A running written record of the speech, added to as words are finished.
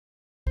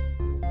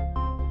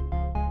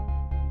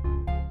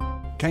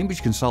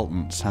Cambridge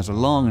Consultants has a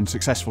long and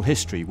successful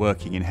history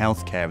working in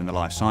healthcare and the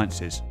life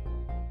sciences.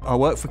 Our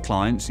work for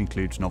clients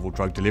includes novel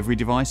drug delivery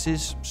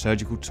devices,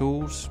 surgical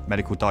tools,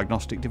 medical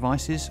diagnostic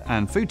devices,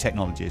 and food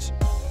technologies.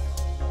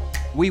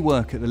 We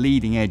work at the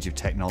leading edge of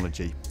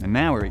technology, and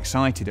now we're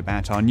excited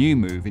about our new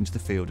move into the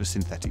field of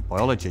synthetic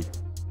biology.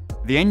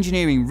 The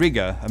engineering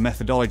rigour and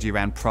methodology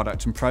around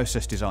product and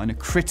process design are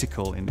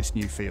critical in this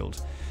new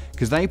field,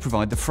 because they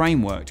provide the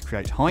framework to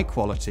create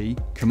high-quality,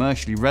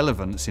 commercially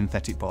relevant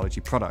synthetic biology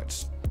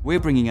products. We're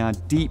bringing our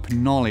deep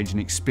knowledge and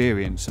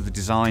experience of the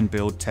design,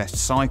 build, test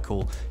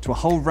cycle to a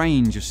whole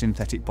range of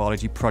synthetic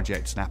biology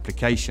projects and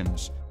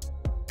applications.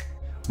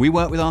 We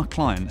work with our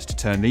clients to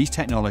turn these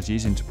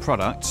technologies into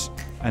products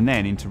and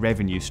then into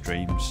revenue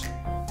streams.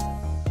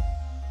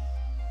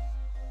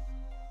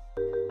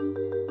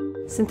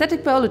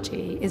 Synthetic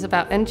biology is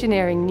about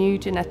engineering new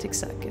genetic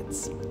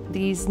circuits.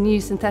 These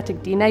new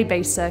synthetic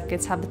DNA-based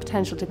circuits have the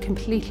potential to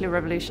completely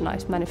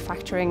revolutionize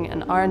manufacturing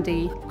and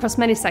R&D across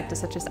many sectors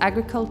such as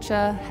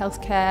agriculture,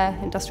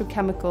 healthcare, industrial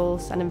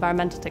chemicals, and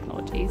environmental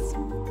technologies.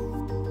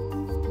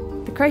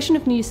 The creation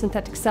of new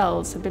synthetic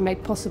cells have been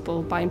made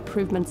possible by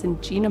improvements in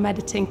genome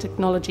editing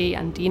technology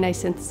and DNA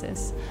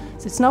synthesis,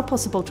 so it's now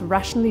possible to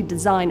rationally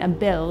design and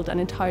build an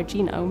entire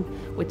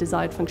genome with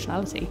desired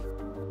functionality.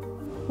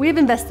 We have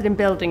invested in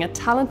building a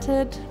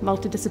talented,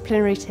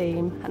 multidisciplinary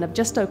team and have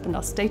just opened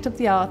our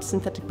state-of-the-art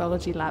synthetic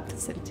biology lab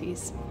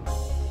facilities.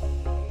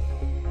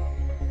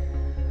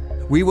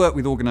 We work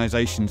with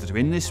organisations that are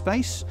in this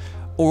space,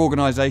 or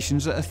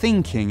organisations that are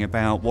thinking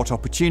about what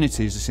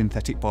opportunities the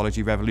synthetic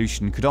biology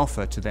revolution could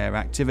offer to their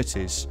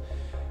activities.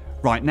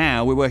 Right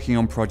now, we're working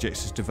on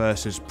projects as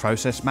diverse as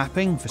process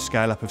mapping for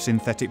scale-up of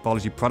synthetic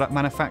biology product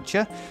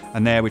manufacture,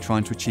 and there we're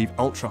trying to achieve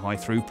ultra-high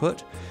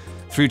throughput,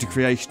 through to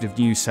creation of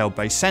new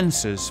cell-based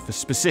sensors for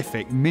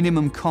specific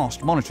minimum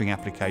cost monitoring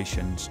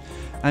applications,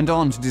 and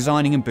on to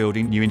designing and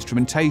building new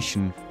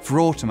instrumentation for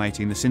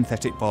automating the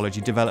synthetic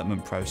biology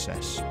development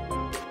process.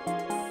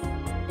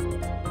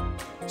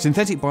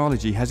 Synthetic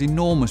biology has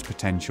enormous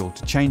potential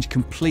to change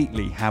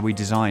completely how we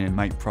design and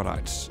make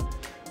products.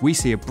 We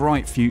see a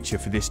bright future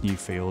for this new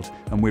field,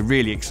 and we're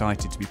really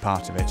excited to be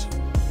part of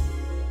it.